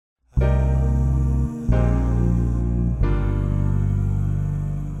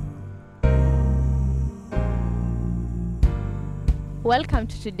Welcome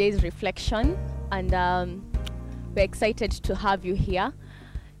to today's reflection, and we're excited to have you here.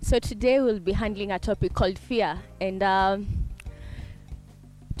 So today we'll be handling a topic called fear, and to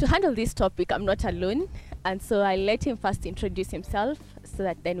handle this topic, I'm not alone, and so I'll let him first introduce himself so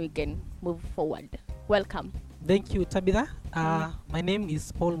that then we can move forward. Welcome. Thank you, Tabitha. My name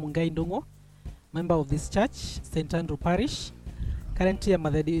is Paul Mungai Ndongo, member of this church, St. Andrew Parish. Currently, I'm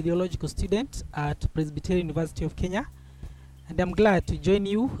an ideological student at Presbyterian University of Kenya. And I'm glad to join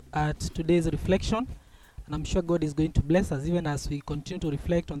you at today's reflection. And I'm sure God is going to bless us even as we continue to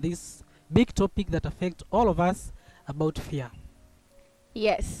reflect on this big topic that affects all of us about fear.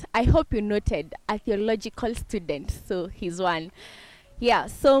 Yes, I hope you noted a theological student, so he's one. Yeah,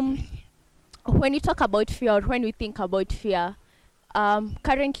 so when you talk about fear, or when we think about fear,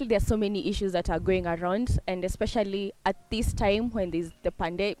 currently there's so many issues that are going around, and especially at this time when there's the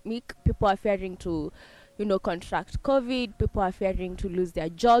pandemic, people are fearing to contract COVID. People are fearing to lose their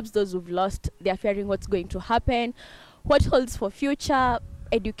jobs. Those who've lost, they're fearing what's going to happen, what holds for future,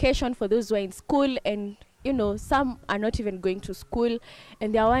 education for those who are in school, and some are not even going to school,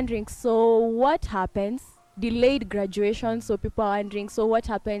 and they're wondering, so what happens? Delayed graduation, so people are wondering, so what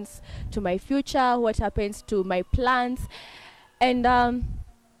happens to my future? What happens to my plans? And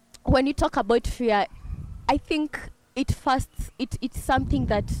when you talk about fear, I think it's something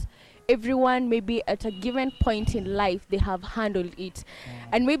that everyone, maybe at a given point in life, they have handled it.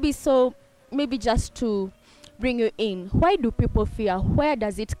 And maybe just to bring you in, why do people fear? Where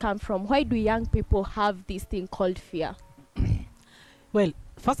does it come from? Why do young people have this thing called fear? Well,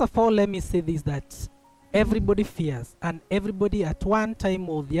 first of all, let me say this, that everybody fears, and everybody at one time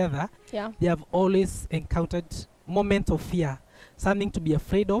or the other, they have always encountered moments of fear, something to be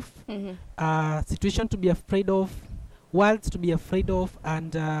afraid of, situation to be afraid of, worlds to be afraid of,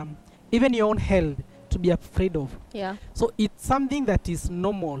 and even your own health to be afraid of. Yeah. So it's something that is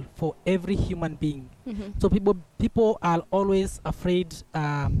normal for every human being. So people are always afraid,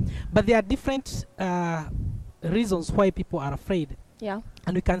 but there are different reasons why people are afraid. Yeah.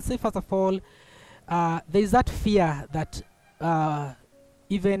 And we can say, first of all, there is that fear that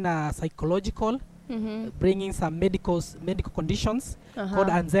even psychological, bringing some medical conditions called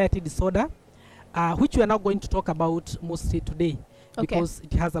anxiety disorder, which we are not going to talk about mostly today. Because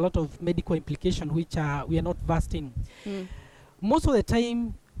it has a lot of medical implication which we are not versed in. Most of the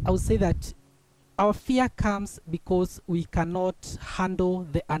time, I would say that our fear comes because we cannot handle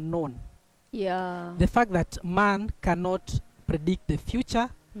the unknown. Yeah. The fact that man cannot predict the future,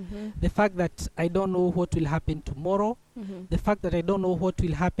 the fact that I don't know what will happen tomorrow, the fact that I don't know what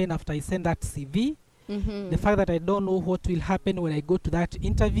will happen after I send that CV, the fact that I don't know what will happen when I go to that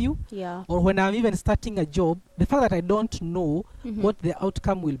interview, or when I'm even starting a job, the fact that I don't know what the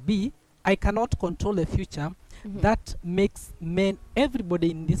outcome will be, I cannot control the future, that makes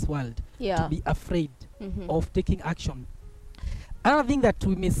everybody in this world to be afraid of taking action. Another thing that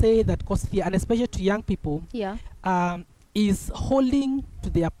we may say that causes fear, and especially to young people, is holding to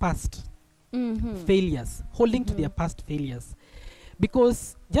their past failures, holding to their past failures.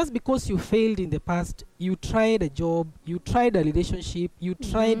 Because just because you failed in the past, you tried a job, you tried a relationship, you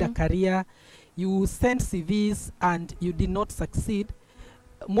tried a career, you sent CVs and you did not succeed,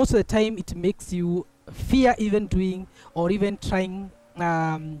 most of the time it makes you fear even doing or even trying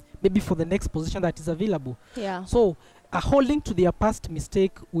maybe for the next position that is available. Yeah. So holding to their past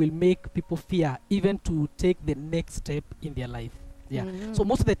mistake will make people fear even to take the next step in their life. So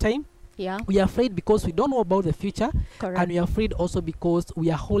most of the time, we are afraid because we don't know about the future. Correct. And we are afraid also because we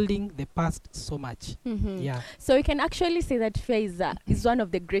are holding the past so much. So we can actually say that fear is one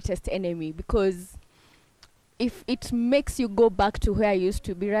of the greatest enemy, because if it makes you go back to where you used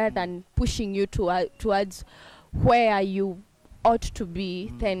to be rather than pushing you towards where you ought to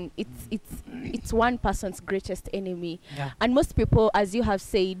be, then it's one person's greatest enemy. And most people, as you have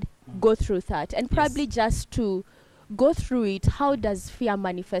said, go through that. And probably just to go through it, how does fear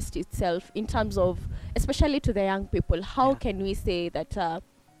manifest itself in terms of, especially to the young people, how can we say that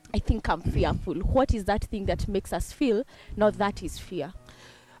I think I'm fearful? What is that thing that makes us feel now that is fear?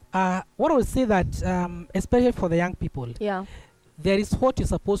 What I would say that especially for the young people, there is what you're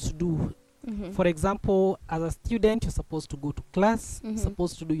supposed to do. For example, as a student, you're supposed to go to class, you're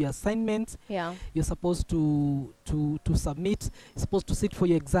supposed to do your assignments, you're supposed to submit, you're supposed to sit for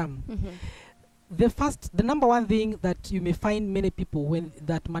your exam. The number one thing that you may find many people when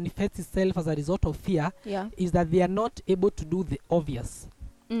that manifests itself as a result of fear is that they are not able to do the obvious.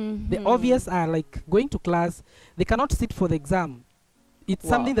 The obvious are like going to class. They cannot sit for the exam. It's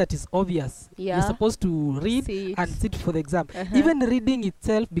something that is obvious. You're supposed to read and sit for the exam. Even reading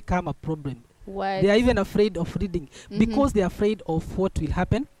itself become a problem. What? They are even afraid of reading because they are afraid of what will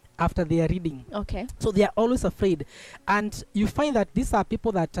happen after they are reading. Okay. So they are always afraid, and you find that these are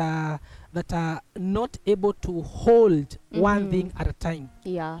people that are not able to hold one thing at a time.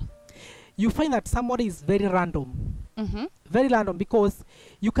 Yeah. You find that somebody is very random, very random, because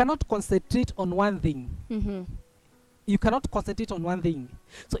you cannot concentrate on one thing. You cannot concentrate on one thing.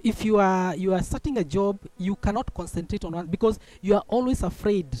 So if you are starting a job, you cannot concentrate on one because you are always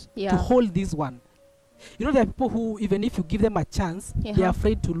afraid to hold this one. You know, there are people who, even if you give them a chance, they are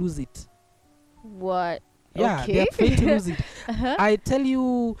afraid to lose it. What? Yeah, Okay. they're afraid to lose it. I tell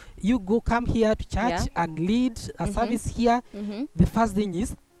you, you come here to church and lead a service here. The first thing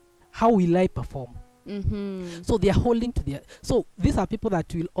is, how will I perform? So they are holding to their. So these are people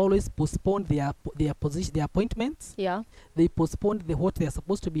that will always postpone their position, their appointments. Yeah. They postpone what they are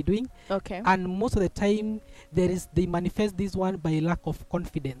supposed to be doing. Okay. And most of the time, they manifest this one by lack of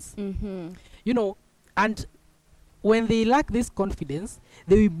confidence. You know, and when they lack this confidence,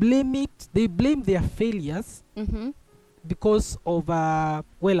 they will blame it. They blame their failures because of I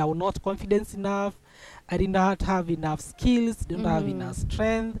was not confident enough. I did not have enough skills, didn't have enough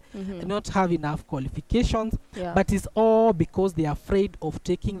strength, did not have enough qualifications. Yeah. But it's all because they are afraid of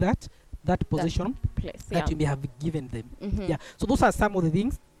taking that position place, that you may have given them. Yeah. So those are some of the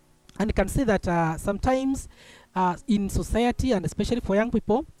things. And you can say that sometimes in society, and especially for young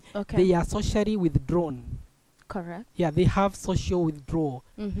people, they are socially withdrawn. Correct. Yeah, they have social withdrawal.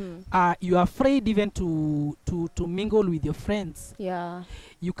 You are afraid even to mingle with your friends. Yeah.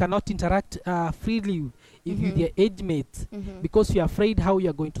 You cannot interact freely with your age mates because you're afraid how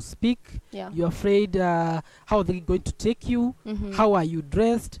you're going to speak. Yeah. You're afraid how they're going to take you. How are you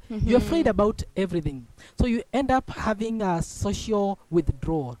dressed? You're afraid about everything. So you end up having a social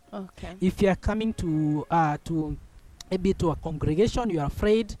withdrawal. Okay. If you're coming to maybe to a congregation, you're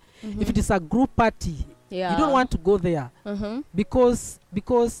afraid. If it is a group party, you don't want to go there because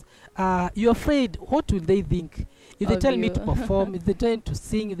you're afraid. What will they think if they tell me to perform? If they tell me to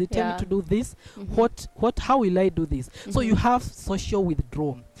sing? If they tell me to do this? How will I do this? So you have social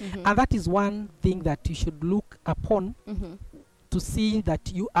withdrawal, and that is one thing that you should look upon to see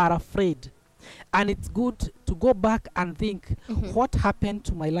that you are afraid. And it's good to go back and think what happened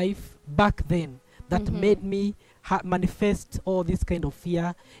to my life back then that made me manifest all this kind of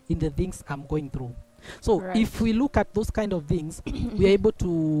fear in the things I'm going through. So if we look at those kind of things, we are able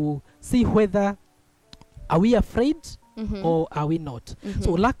to see whether are we afraid or are we not.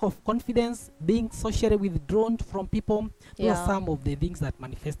 So lack of confidence, being socially withdrawn from people, those are some of the things that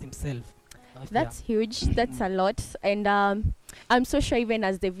manifest himself. That's huge. That's a lot. And I'm so sure even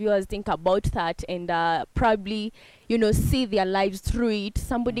as the viewers think about that and probably, see their lives through it,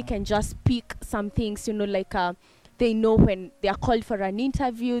 somebody can just pick some things, like they know when they are called for an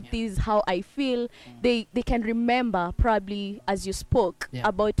interview, this is how I feel. They can remember probably as you spoke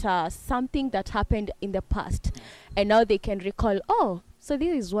about something that happened in the past. And now they can recall, oh, so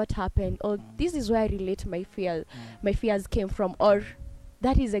this is what happened, or this is where I relate my fears came from, or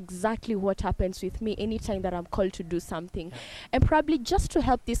that is exactly what happens with me anytime that I'm called to do something. And probably just to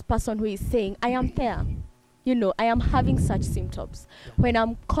help this person who is saying, I am there. I am having such symptoms. When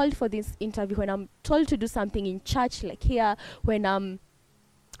I'm called for this interview, when I'm told to do something in church, like here, when I'm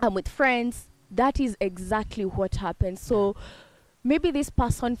with friends, that is exactly what happens. So maybe this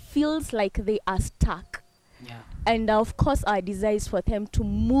person feels like they are stuck. And of course, our desire is for them to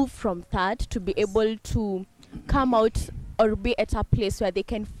move from that, to be able to come out or be at a place where they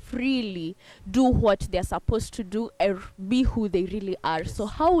can freely do what they're supposed to do and be who they really are. So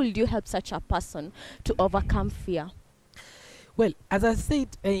how will you help such a person to overcome fear? Well, as I said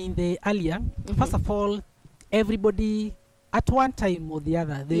in the earlier, first of all, everybody at one time or the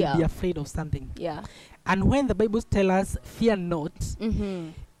other, they will be afraid of something. Yeah. And when the Bible tells us, fear not,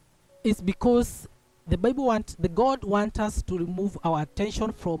 it's because the God wants us to remove our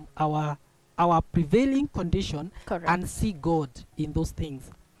attention from our prevailing condition and see God in those things.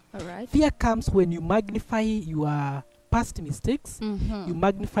 All right. Fear comes when you magnify your past mistakes, you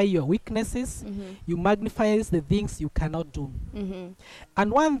magnify your weaknesses, you magnify the things you cannot do.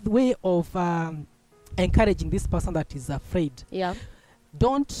 And one way of encouraging this person that is afraid,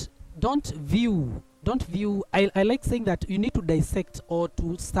 don't view. I like saying that you need to dissect or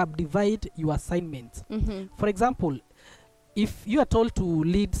to subdivide your assignment. For example, if you are told to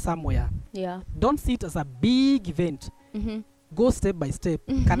lead somewhere, don't see it as a big event. Go step by step.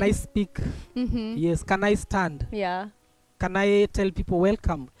 Can I speak? Yes. Can I stand? Can I tell people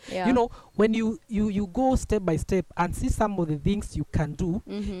welcome? When you go step by step and see some of the things you can do,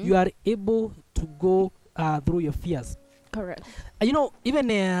 you are able to go through your fears. Correct. You know, even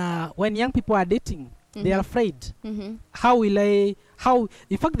when young people are dating, they are afraid. Mm-hmm. How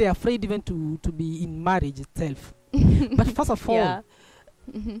in fact they are afraid even to be in marriage itself. But first of all, Yeah.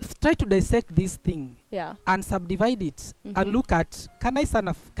 Mm-hmm. try to dissect this thing Yeah. and subdivide it and Mhm. look at, can I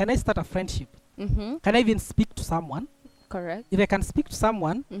start a friendship? Mm-hmm. Can I even speak to someone? Correct. If I can speak to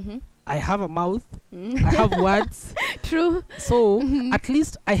someone, Mm-hmm. I have a mouth, Mm. I have words, True. so Mhm. at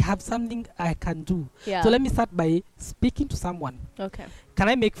least I have something I can do. Yeah. So let me start by speaking to someone. Okay. Can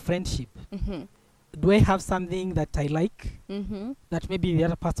I make friendship? Mm-hmm. Do I have something that I like Mm-hmm. that maybe the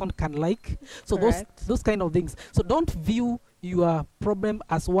other person can like? So Correct. those kind of things. So don't view your problem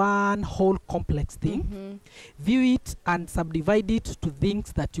as one whole complex thing. Mm-hmm. View it and subdivide it to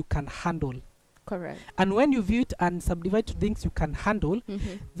things that you can handle. Correct. And when you view it and subdivide to things you can handle,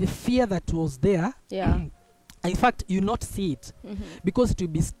 Mm-hmm. the fear that was there, Yeah. in fact, you not see it Mm-hmm. because it will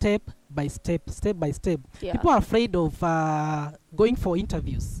be step by step, step by step. Yeah. People are afraid of going for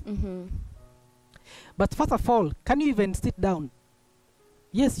interviews. Mm-hmm. But first of all, can you even sit down?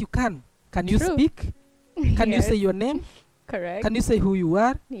 Yes, you can. Can you True. speak? Can you Yes. say your name? Correct. Can you say who you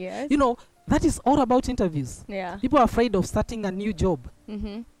are? Yes. You know, that is all about interviews. Yeah. People are afraid of starting a new job.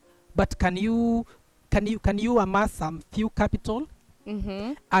 Mm-hmm. But can you amass some few capital?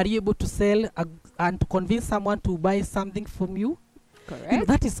 Mm-hmm. Are you able to sell and to convince someone to buy something from you? Correct. You know,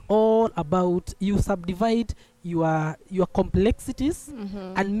 that is all about you subdivide your complexities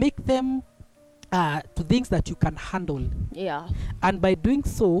Mm-hmm. and make them to things that you can handle. Yeah. And by doing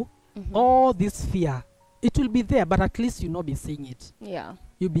so, Mm-hmm. all this fear, it will be there, but at least you'll not be seeing it. Yeah.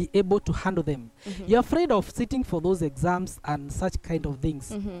 You'll be able to handle them. Mm-hmm. You're afraid of sitting for those exams and such kind of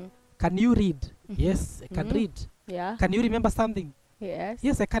things. Mm-hmm. Can you read? Mhm. Yes, I can Mhm. read. Yeah. Can you remember something? Yes.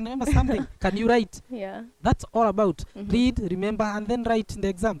 Yes, I can remember something. Can you write? Yeah. That's all about. Mhm. Read, remember, and then write in the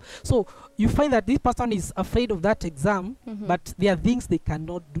exam. So you find that this person is afraid of that exam, Mhm. but there are things they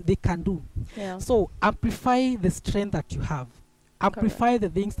cannot do. They can do. Yeah. So amplify the strength that you have. Amplify the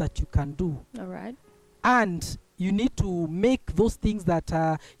things that you can do. All right. And you need to make those things that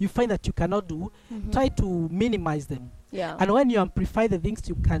you find that you cannot do, Mhm. try to minimize them. Yeah. And when you amplify the things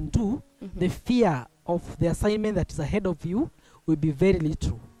you can do, Mhm. the fear of the assignment that is ahead of you will be very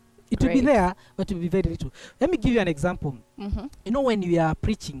little. It will be Great. there, but it will be very little. Let me give you an example. Mhm. You know, when you are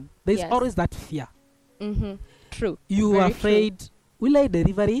preaching, there's Yes. always that fear. Mhm. True. You Very are true. afraid, will I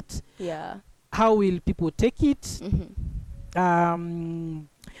deliver it? Yeah. How will people take it? Mhm.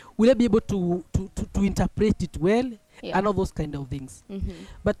 Will I be able to interpret it well? Yeah. And all those kind of things. Mhm.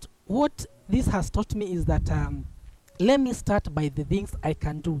 But what this has taught me is that let me start by the things I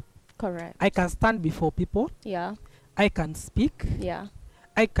can do. Correct. I can stand before people. Yeah. I can speak. Yeah.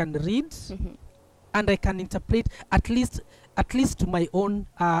 I can read. Mhm. And I can interpret at least to my own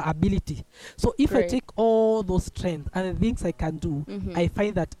ability. So if I Great. take all those strengths and the things I can do, Mhm. I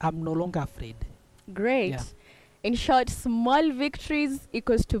find that I'm no longer afraid. Great. Yeah. In short, small victories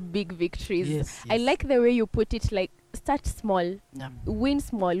equals to big victories. Yes, I yes. like the way you put it, like start small, Yeah. win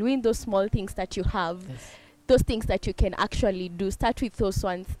small, win those small things that you have, Yes. those things that you can actually do. Start with those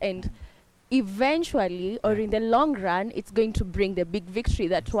ones, and eventually, or Yeah. in the long run, it's going to bring the big victory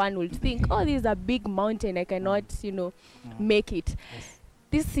that one will think, oh, this is a big mountain, I cannot, make it. Yes.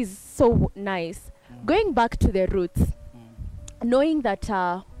 This is so nice. Mm. Going back to the roots, Mm. knowing that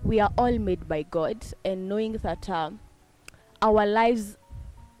we are all made by God, and knowing that our lives,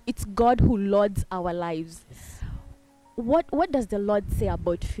 it's God who lords our lives. Yes. What does the Lord say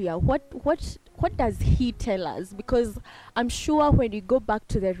about fear? What does He tell us? Because I'm sure when we go back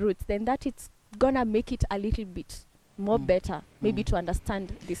to the roots, then that it's gonna make it a little bit more Mm. better, maybe Mm. to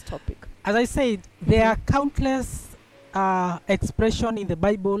understand this topic. As I said, there are countless expressions in the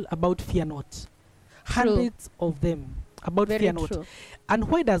Bible about fear not. Hundreds of them about Very fear not. true. And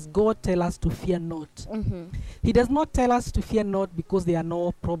why does God tell us to fear not? Mm-hmm. He does not tell us to fear not because there are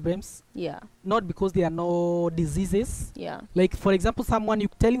no problems, Yeah. not because there are no diseases. Yeah. Like, for example, you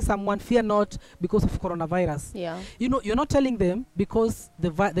telling someone fear not because of coronavirus. Yeah. You're not telling them because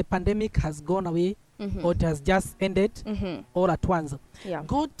the pandemic has gone away Mm-hmm. or it has just ended Mm-hmm. all at once. Yeah.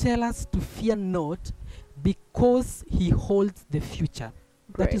 God tells us to fear not because He holds the future.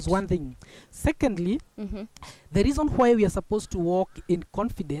 That is Great. one thing. Secondly, Mm-hmm. the reason why we are supposed to walk in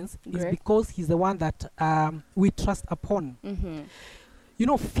confidence is Great. because He's the one that we trust upon.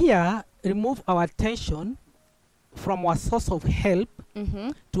 Mm-hmm. Fear removes our attention from our source of help Mm-hmm.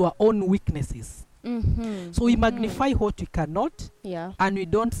 to our own weaknesses. Mm-hmm. So we Mm-hmm. magnify what we cannot, Yeah. and we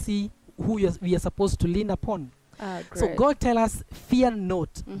don't see who we are supposed to lean upon. So Great. God tells us, fear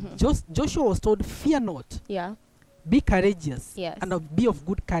not. Mhm. Joshua was told, fear not. Yeah. Be courageous Yes. and be of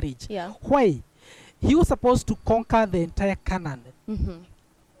good courage. Yeah. Why? He was supposed to conquer the entire Canaan,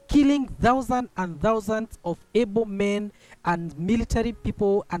 killing thousands and thousands of able men and military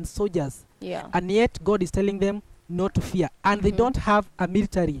people and soldiers. Yeah. And yet God is telling them not to fear. And they don't have a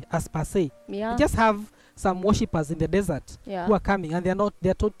military as per se. Yeah. They just have some worshippers in the desert Yeah. who are coming, and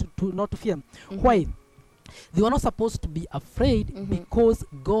they're told to not to fear. Why? They were not supposed to be afraid because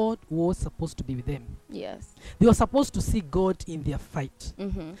God was supposed to be with them. Yes. They were supposed to see God in their fight.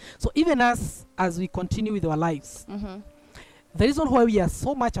 So even as we continue with our lives, the reason why we are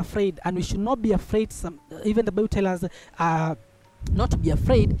so much afraid, and we should not be afraid, even the Bible tells us not to be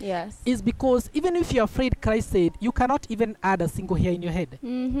afraid, Yes. is because even if you're afraid, Christ said, you cannot even add a single hair in your head.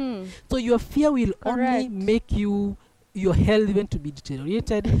 So your fear will only Correct. make your health even to be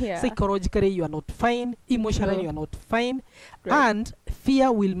deteriorated. Yeah. Psychologically, you are not fine. Emotionally, True. you are not fine. Right. And fear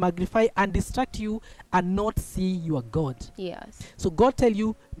will magnify and distract you and not see your God. Yes. So God tell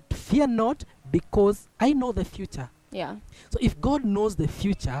you, fear not, because I know the future. Yeah. So if God knows the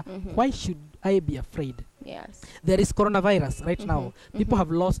future, why should I be afraid? Yes. There is coronavirus right now. People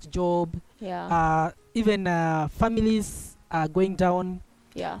have lost job. Yeah. Even families are going down.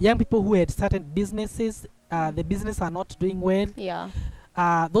 Yeah. Young people who had started businesses, the business are not doing well. Yeah.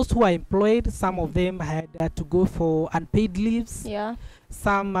 Those who are employed, some of them had to go for unpaid leaves. Yeah.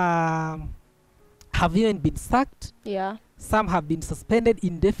 Some have even been sacked. Yeah. Some have been suspended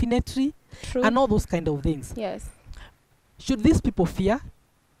indefinitely. True. And all those kind of things. Yes. Should these people fear?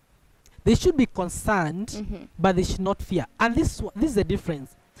 They should be concerned, but they should not fear. And this is the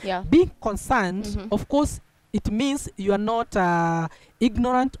difference. Yeah. Being concerned, of course, it means you are not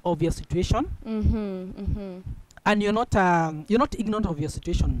ignorant of your situation, and you're not ignorant of your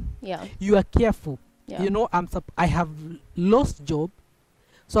situation. Yeah. You are careful. Yeah. You know, I have lost job,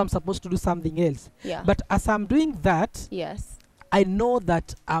 so I'm supposed to do something else. Yeah. But as I'm doing that, Yes. I know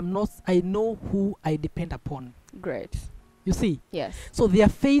that I know who I depend upon. Great. You see? Yes. So their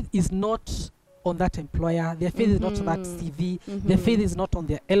faith is not on that employer. Their faith is not on that CV. Their faith is not on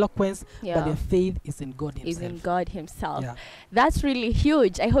their eloquence, but their faith is in God Himself. Is in God Himself. Yeah. That's really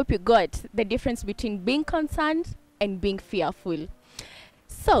huge. I hope you got the difference between being concerned and being fearful.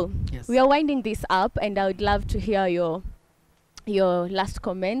 So Yes. we are winding this up, and I would love to hear your last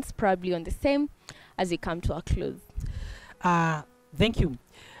comments, probably on the same, as we come to a close. Thank you.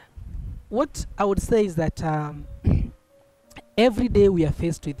 What I would say is that every day we are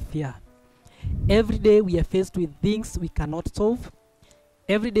faced with fear. Every day we are faced with things we cannot solve.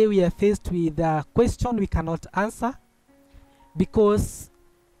 Every day we are faced with a question we cannot answer, because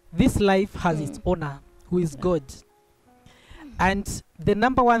this life has its owner, who is God. And the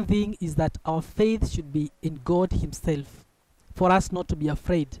number one thing is that our faith should be in God Himself, for us not to be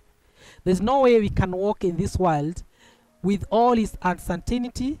afraid. There's no way we can walk in this world with all its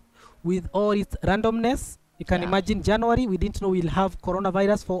uncertainty, with all its randomness. You can imagine January, we didn't know we'll have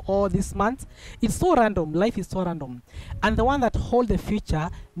coronavirus for all this month. It's so random. Life is so random. And the one that hold the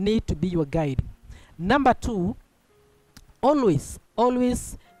future need to be your guide. Number two, always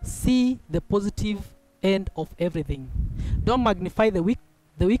see the positive end of everything. Don't magnify the weak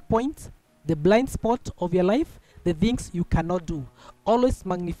point, the blind spot of your life, the things you cannot do. Always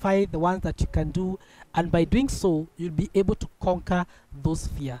magnify the ones that you can do, and by doing so, you'll be able to conquer those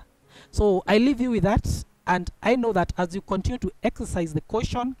fear. So I leave you with that, and I know that as you continue to exercise the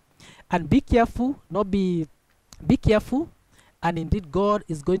caution and be careful, be careful, and indeed God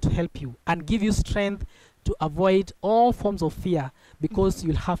is going to help you and give you strength to avoid all forms of fear, because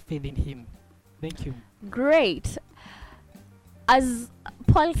you'll have faith in Him. Thank you. Great. As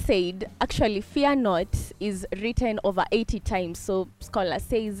Paul said, actually, fear not is written over 80 times. So scholar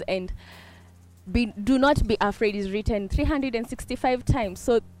says, and do not be afraid is written 365 times.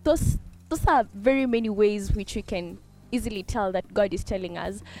 So those are very many ways which we can easily tell that God is telling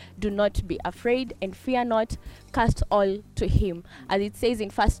us, do not be afraid and fear not, cast all to Him. As it says in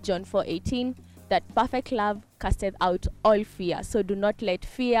 1 John 4:18, that perfect love casteth out all fear. So do not let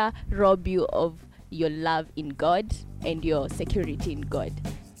fear rob you of your love in God and your security in God.